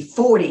can see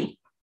 40.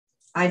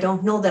 I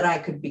don't know that I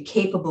could be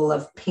capable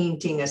of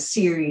painting a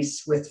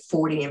series with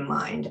 40 in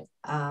mind.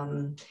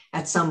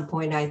 At some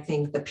point, I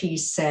think the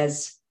piece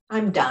says,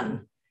 I'm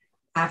done.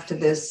 After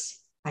this,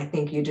 I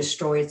think you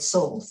destroy its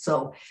soul.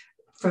 So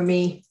for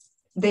me,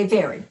 they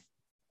vary.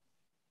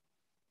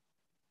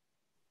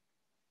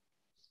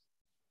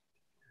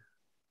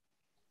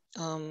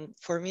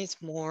 For me,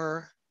 it's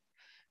more,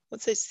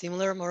 let's say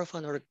similar, more of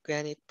an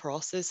organic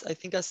process. I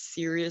think a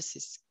series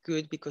is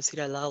good because it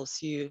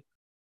allows you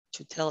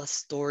to tell a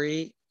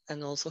story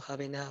and also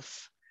have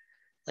enough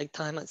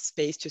time and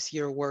space to see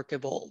your work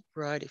evolve,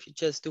 right? If you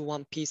just do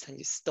one piece and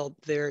you stop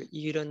there,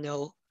 you don't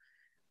know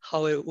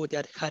how it would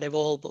had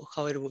evolved, or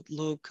how it would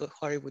look, or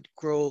how it would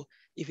grow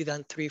if you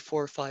done 3,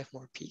 4, 5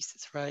 more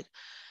pieces, right?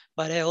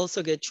 But I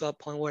also get to a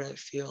point where I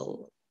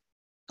feel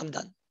I'm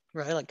done,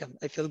 right?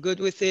 I feel good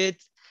with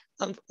it.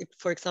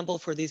 For example,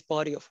 for this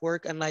body of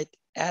work, I might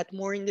add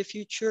more in the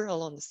future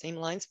along the same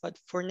lines, but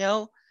for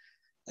now,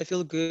 I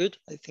feel good.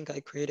 I think I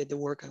created the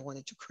work I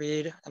wanted to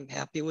create. I'm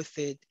happy with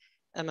it,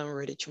 and I'm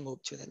ready to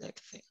move to the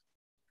next thing.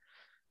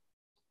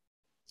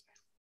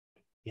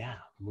 Yeah,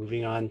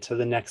 moving on to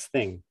the next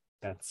thing.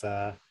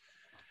 That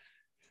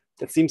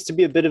seems to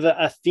be a bit of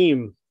a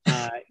theme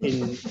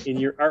in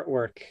your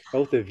artwork,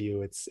 both of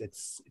you.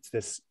 It's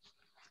this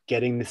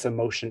getting this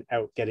emotion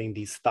out, getting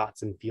these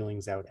thoughts and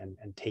feelings out,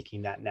 and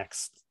taking that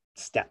next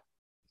step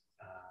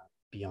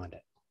beyond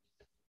it.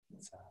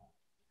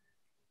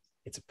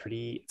 It's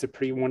a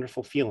pretty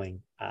wonderful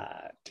feeling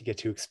to get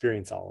to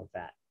experience all of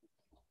that.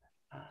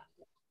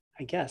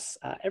 I guess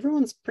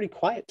everyone's pretty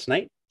quiet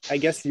tonight. I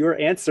guess you're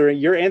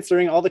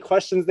answering all the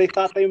questions they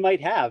thought they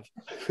might have.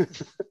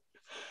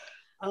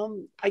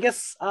 I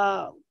guess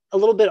a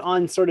little bit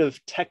on sort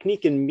of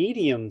technique and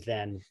medium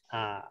then.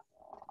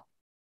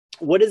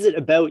 What is it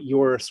about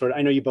your sort of,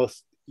 I know you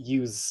both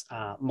use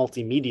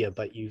multimedia,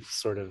 but you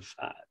sort of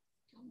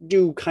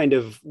do kind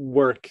of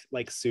work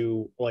like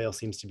Sue, oil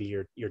seems to be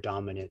your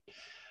dominant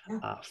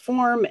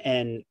form,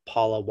 and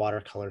Paula,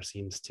 watercolor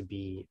seems to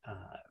be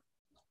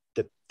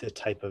the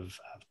type of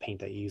paint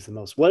that you use the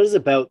most. What is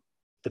about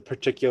the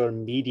particular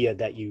media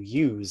that you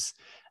use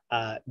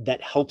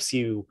that helps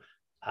you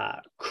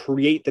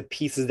create the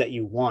pieces that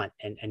you want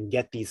and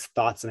get these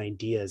thoughts and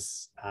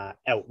ideas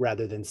out,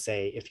 rather than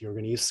say if you're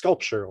going to use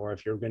sculpture or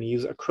if you're going to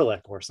use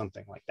acrylic or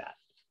something like that?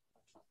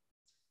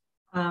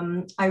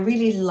 I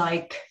really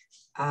like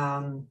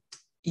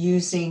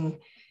using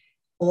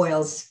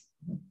oils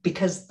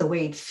because the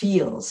way it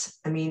feels.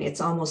 I mean, it's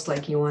almost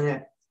like you want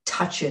to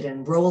touch it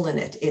and roll in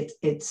it.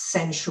 It's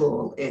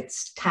sensual,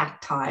 it's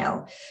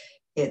tactile,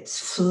 it's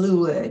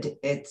fluid,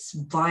 it's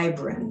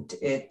vibrant,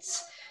 it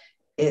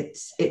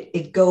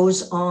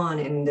goes on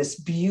in this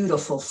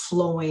beautiful,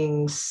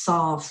 flowing,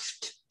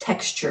 soft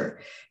texture.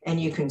 And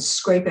you can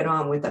scrape it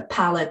on with a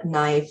palette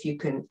knife. You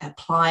can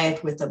apply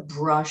it with a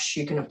brush.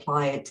 You can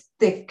apply it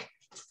thick,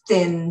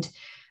 thinned.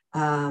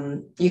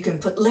 You can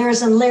put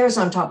layers and layers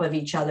on top of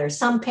each other.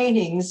 Some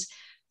paintings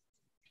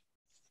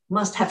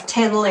must have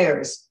 10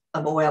 layers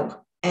of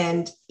oil,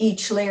 and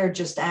each layer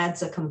just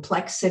adds a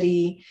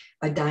complexity,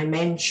 a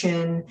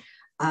dimension,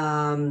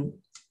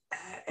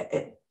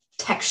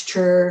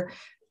 texture,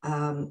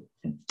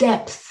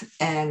 depth,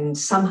 and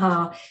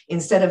somehow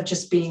instead of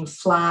just being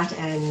flat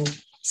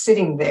and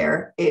sitting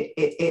there,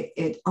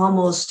 it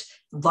almost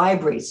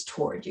vibrates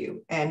toward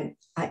you. And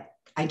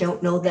I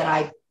don't know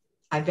that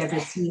I've ever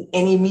seen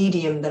any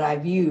medium that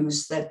I've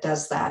used that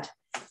does that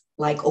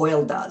like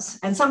oil does.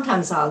 And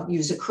sometimes I'll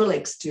use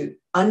acrylics to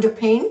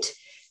underpaint,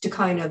 to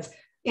kind of,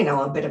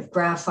 a bit of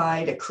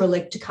graphite,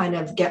 acrylic, to kind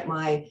of get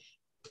my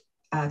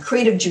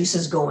creative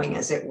juices going,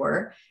 as it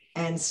were,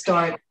 and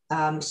start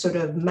sort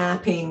of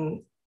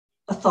mapping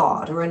a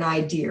thought or an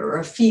idea or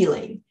a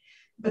feeling.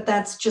 But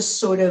that's just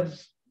sort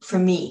of for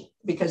me,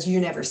 because you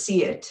never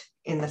see it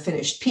in the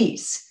finished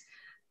piece.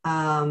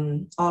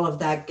 All of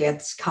that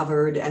gets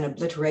covered and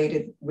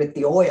obliterated with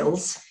the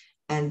oils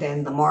and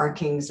then the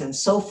markings and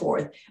so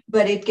forth,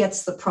 but it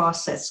gets the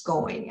process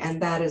going.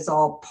 And that is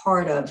all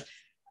part of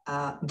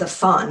the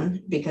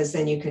fun, because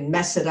then you can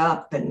mess it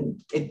up and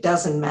it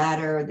doesn't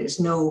matter. There's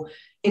no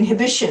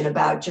inhibition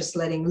about just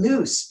letting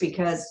loose,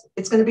 because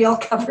it's going to be all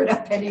covered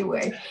up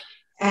anyway.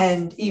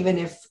 And even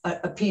if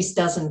a piece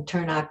doesn't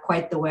turn out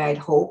quite the way I'd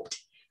hoped,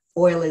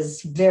 oil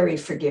is very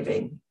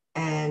forgiving.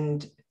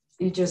 And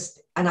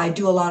I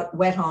do a lot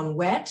wet on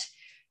wet.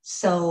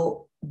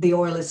 So the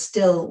oil is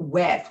still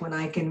wet when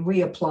I can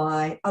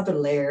reapply other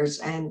layers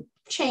and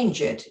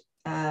change it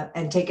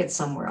and take it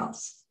somewhere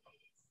else.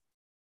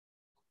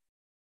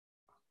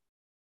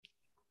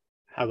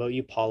 How about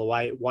you,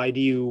 Paula? Why do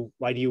you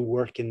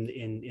work in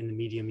the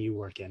medium you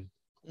work in?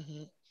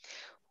 Mm-hmm.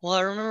 Well,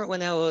 I remember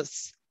when I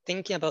was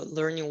thinking about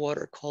learning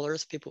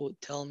watercolors, people would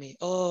tell me,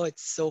 oh,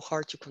 it's so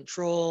hard to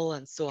control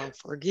and so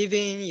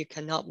unforgiving. You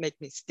cannot make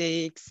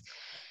mistakes.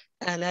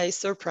 And I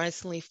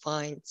surprisingly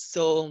find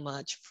so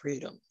much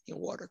freedom in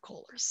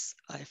watercolors.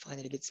 I find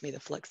it gives me the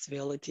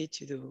flexibility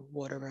to do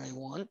whatever I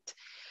want.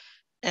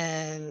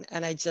 And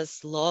I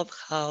just love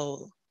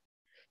how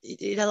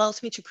it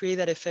allows me to create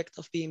that effect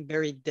of being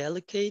very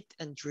delicate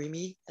and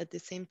dreamy at the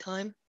same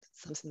time.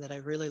 That's something that I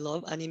really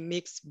love. And it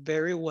mixes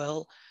very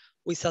well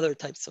with other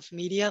types of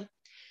media.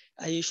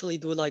 I usually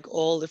do like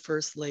all the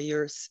first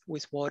layers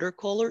with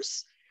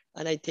watercolors,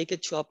 and I take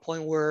it to a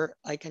point where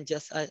I can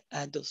just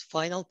add those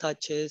final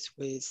touches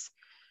with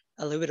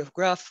a little bit of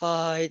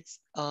graphite,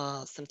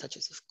 some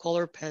touches of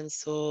color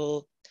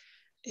pencil,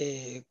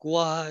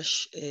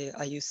 gouache.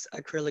 I use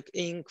acrylic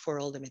ink for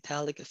all the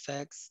metallic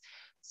effects.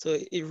 So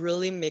it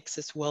really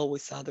mixes well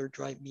with other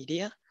dry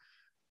media.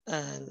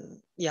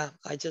 And yeah,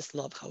 I just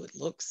love how it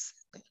looks.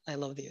 I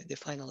love the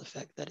final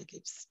effect that it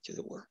gives to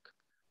the work.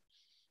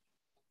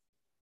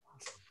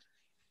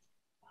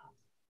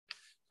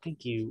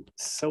 Thank you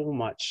so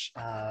much,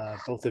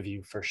 both of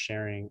you, for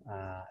sharing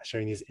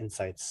these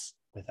insights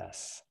with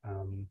us.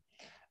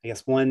 I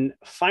guess one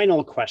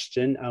final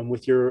question,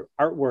 with your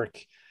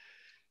artwork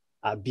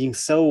being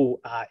so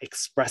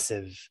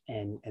expressive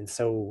and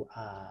so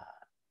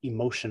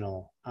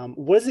emotional,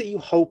 what is it you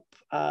hope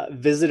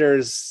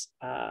visitors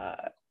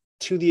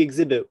to the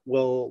exhibit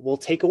will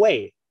take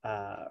away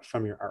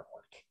from your artwork?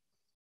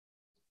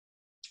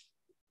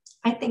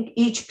 I think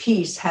each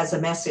piece has a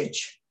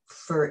message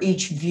for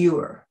each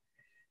viewer,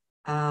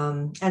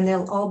 and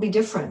they'll all be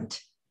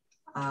different.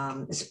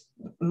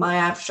 My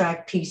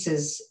abstract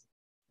pieces,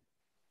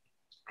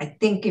 I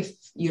think if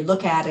you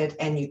look at it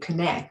and you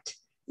connect,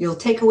 you'll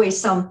take away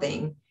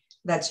something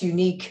that's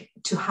unique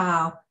to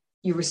how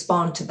you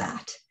respond to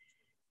that.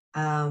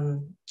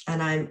 And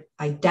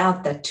I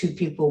doubt that two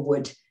people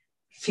would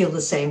feel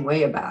the same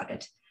way about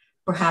it.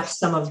 Perhaps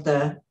some of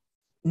the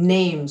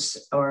names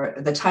or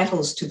the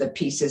titles to the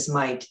pieces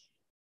might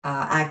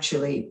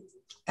actually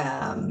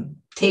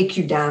take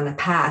you down a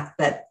path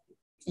that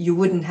you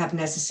wouldn't have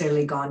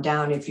necessarily gone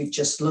down if you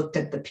just looked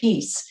at the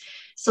piece.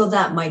 So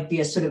that might be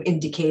a sort of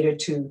indicator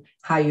to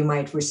how you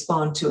might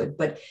respond to it.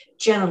 But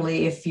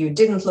generally, if you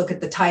didn't look at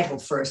the title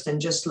first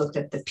and just looked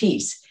at the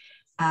piece,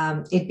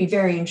 it'd be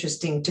very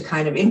interesting to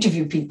kind of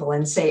interview people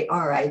and say,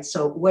 all right,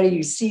 so what do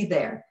you see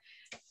there?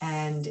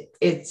 And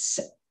it's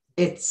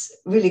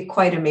really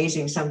quite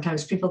amazing.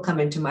 Sometimes people come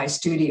into my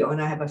studio,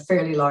 and I have a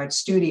fairly large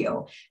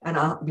studio, and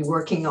I'll be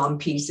working on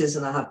pieces,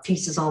 and I'll have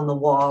pieces on the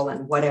wall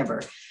and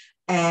whatever.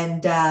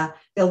 And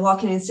they'll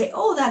walk in and say,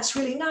 oh, that's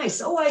really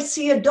nice. Oh, I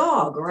see a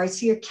dog, or I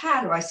see a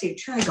cat, or I see a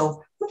tree. I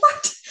go,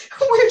 what?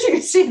 Where do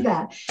you see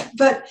that?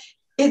 But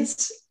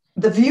it's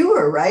the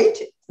viewer, right?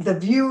 The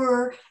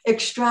viewer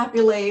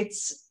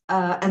extrapolates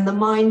and the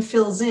mind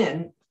fills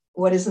in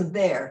what isn't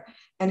there.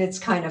 And it's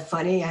kind of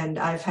funny. And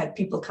I've had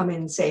people come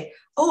in and say,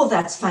 oh,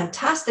 that's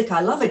fantastic.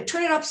 I love it.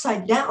 Turn it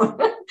upside down.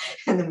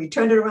 And then we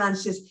turn it around and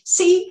says,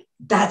 see,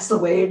 that's the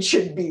way it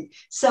should be.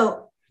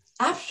 So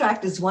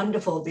abstract is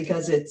wonderful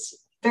because it's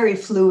very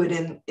fluid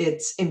in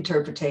its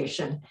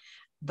interpretation.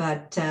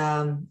 But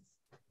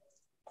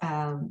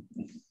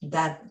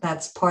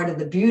that's part of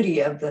the beauty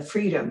of the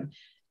freedom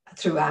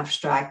through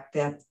abstract,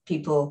 that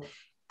people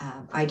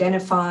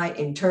identify,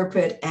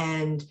 interpret,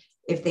 and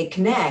if they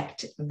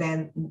connect,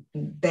 then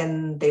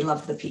they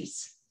love the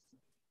piece.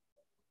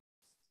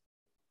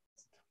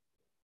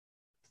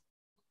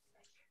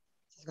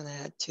 I was going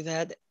to add to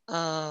that.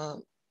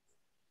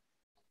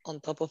 On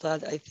top of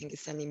that, I think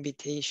it's an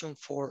invitation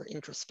for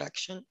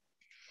introspection,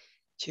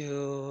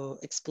 to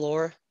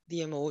explore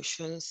the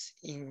emotions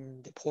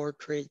in the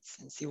portraits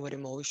and see what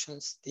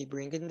emotions they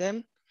bring in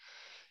them,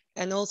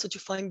 and also to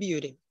find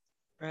beauty,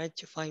 right?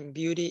 To find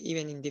beauty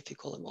even in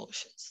difficult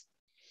emotions.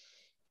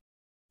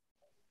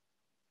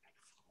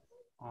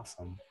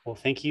 Awesome. Well,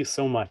 thank you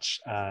so much,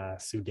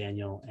 Sue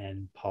Daniel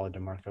and Paula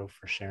DeMarco,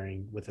 for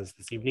sharing with us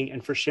this evening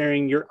and for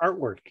sharing your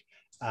artwork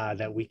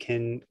that we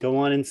can go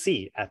on and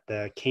see at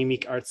the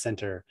Meek Arts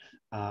Center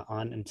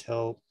on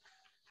until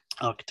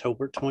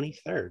October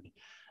 23rd.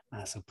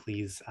 So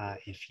please,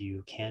 if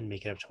you can,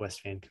 make it up to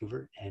West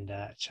Vancouver and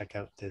check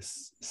out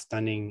this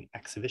stunning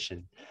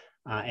exhibition.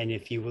 And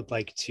if you would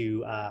like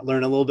to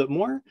learn a little bit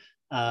more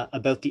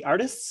about the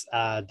artists,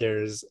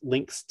 there's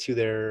links to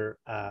their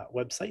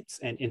websites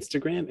and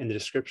Instagram in the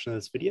description of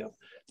this video.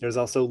 There's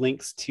also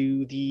links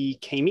to the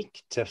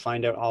Meek to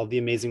find out all the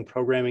amazing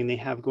programming they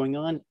have going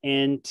on,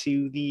 and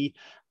to the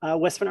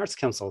West Van Arts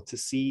Council to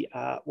see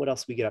what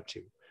else we get up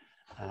to.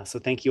 So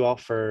thank you all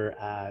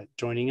for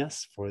joining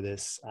us for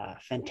this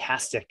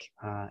fantastic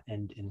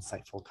and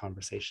insightful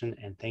conversation.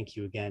 And thank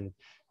you again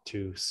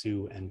to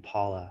Sue and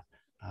Paula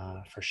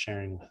for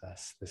sharing with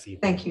us this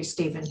evening. Thank you,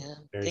 Stephen.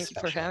 Yeah. Thank you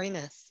for having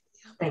us.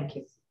 Yeah. Thank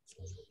you.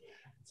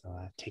 So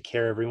take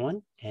care,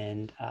 everyone.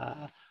 And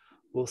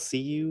we'll see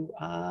you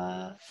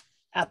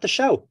at the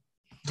show.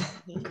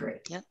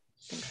 Great. Yeah.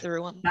 Thanks,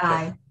 everyone.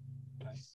 Bye.